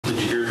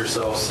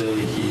yourself say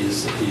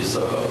he's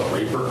a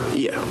raper?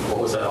 Yeah. What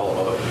was that all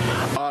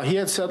about? He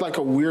had said like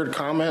a weird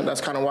comment. That's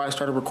kind of why I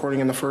started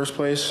recording in the first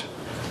place.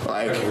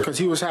 Like, because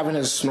he was having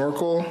his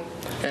snorkel,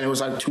 and it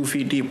was like 2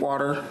 feet deep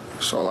water.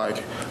 So like,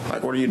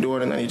 what are you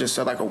doing? And then he just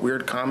said like a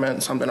weird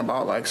comment, something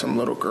about like some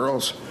little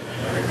girls.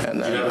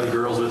 And then, did you have any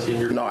girls with you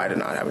in your group? No, I did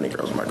not have any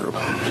girls in my group.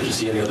 Did you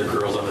see any other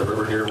girls on the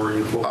river here where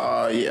you?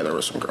 Yeah, there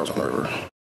were some girls on the river.